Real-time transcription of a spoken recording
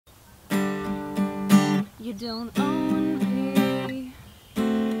You don't own me.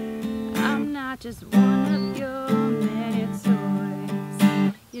 I'm not just one of your many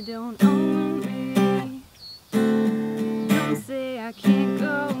toys. You don't own me. Don't say I can't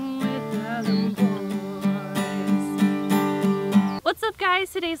go with other boys. What's up,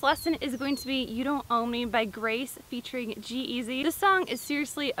 guys? Today's lesson is going to be You Don't Own Me by Grace featuring G-Eazy. This song is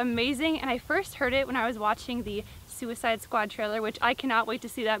seriously amazing, and I first heard it when I was watching the Suicide Squad trailer, which I cannot wait to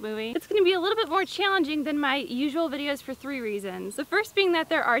see that movie. It's going to be a little bit more challenging than my usual videos for 3 reasons. The first being that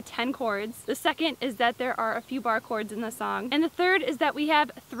there are 10 chords. The second is that there are a few bar chords in the song. And the third is that we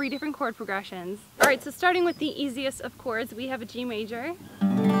have 3 different chord progressions. Alright, so starting with the easiest of chords, we have a G major,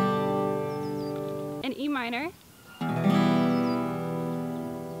 an E minor,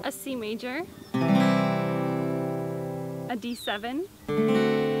 a C major, a D7,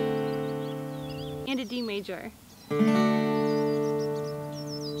 and a D major.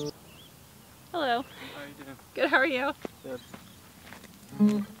 Hello. How are you doing? Good, how are you? Good.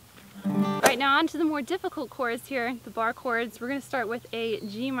 Alright, now on to the more difficult chords here, the bar chords. We're going to start with a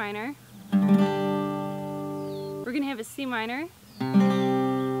G minor. We're going to have a C minor,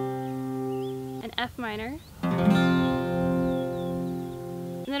 an F minor, and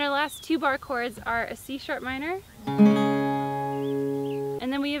then our last 2 bar chords are a C sharp minor, and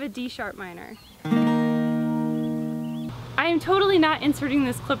then we have a D sharp minor. I am totally not inserting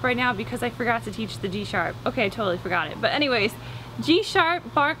this clip right now because I forgot to teach the G sharp. Okay, I totally forgot it. But anyways, G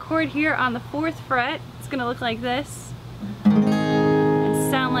sharp bar chord here on the 4th fret. It's gonna look like this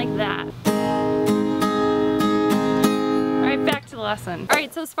and sound like that. Alright, back to the lesson.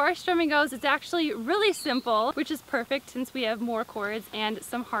 Alright, so as far as strumming goes, it's actually really simple, which is perfect since we have more chords and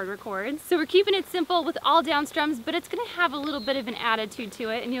some harder chords. So we're keeping it simple with all down strums, but it's gonna have a little bit of an attitude to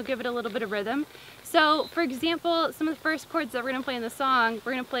it, and you'll give it a little bit of rhythm. So, for example, some of the first chords that we're going to play in the song,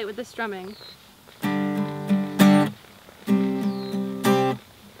 we're going to play it with the strumming.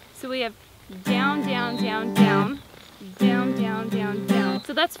 So we have down, down, down, down, down, down, down, down.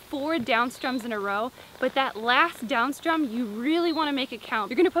 So that's 4 down strums in a row, but that last down strum, you really want to make it count.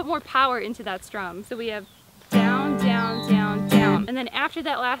 You're going to put more power into that strum. So we have down, down, down, down. And then after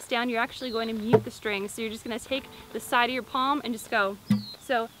that last down, you're actually going to mute the string. So you're just going to take the side of your palm and just go.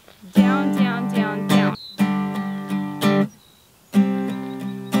 So down, down, down, down.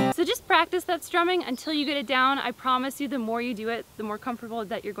 So just practice that strumming until you get it down. I promise you, the more you do it, the more comfortable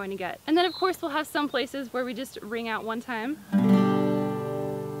that you're going to get. And then of course we'll have some places where we just ring out one time.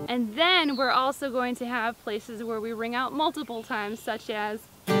 And then we're also going to have places where we ring out multiple times, such as.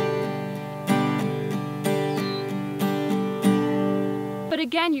 But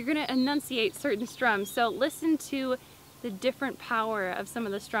again, you're going to enunciate certain strums. So listen to the different power of some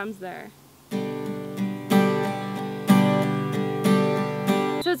of the strums there.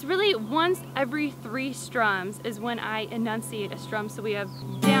 So it's really once every 3 strums is when I enunciate a strum. So we have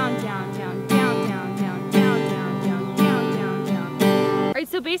down, down, down, down, down, down, down, down, down, down, down, down. Alright,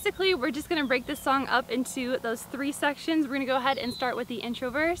 so basically we're just going to break this song up into those 3 sections. We're going to go ahead and start with the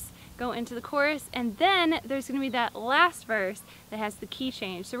intro verse, go into the chorus, and then there's going to be that last verse that has the key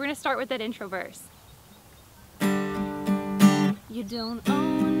change. So we're going to start with that intro verse. You don't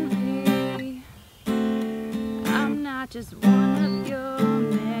own me. I'm not just one of your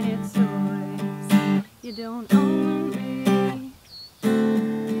many toys. You don't own me.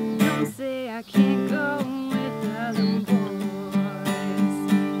 Don't say I can't go with other boys.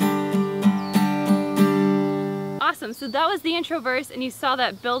 Awesome, so that was the intro verse, and you saw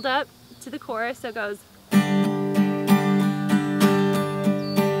that build up to the chorus, so it goes.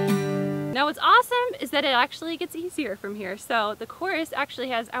 Now what's awesome is that it actually gets easier from here. So the chorus actually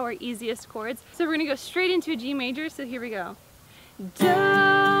has our easiest chords. So we're going to go straight into a G major, so here we go.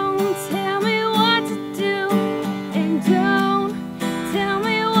 Don't tell me what to do, and don't tell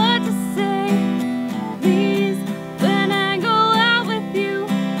me what to say. Please, when I go out with you,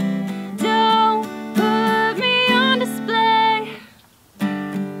 don't put me on display.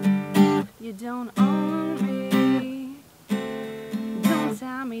 You don't own me. Don't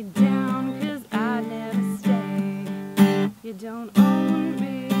tie me down, 'cause I never stay. You don't own me.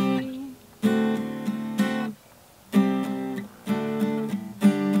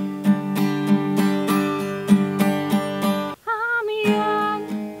 I'm young,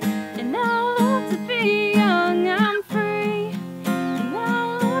 and I love to be young. I'm free, and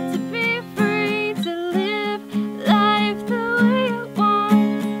I love to be free, to live life the way I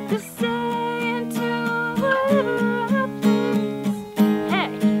want, to say and to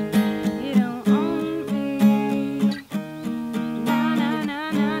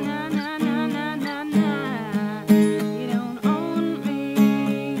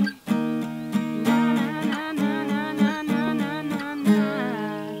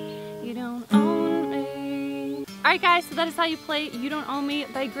Alright guys, so that is how you play You Don't Own Me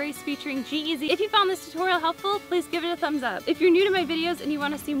by Grace featuring G-Eazy. If you found this tutorial helpful, please give it a thumbs up. If you're new to my videos and you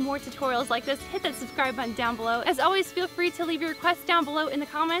want to see more tutorials like this, hit that subscribe button down below. As always, feel free to leave your requests down below in the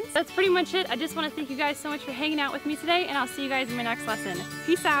comments. That's pretty much it. I just want to thank you guys so much for hanging out with me today, and I'll see you guys in my next lesson.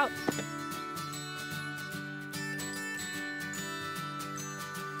 Peace out!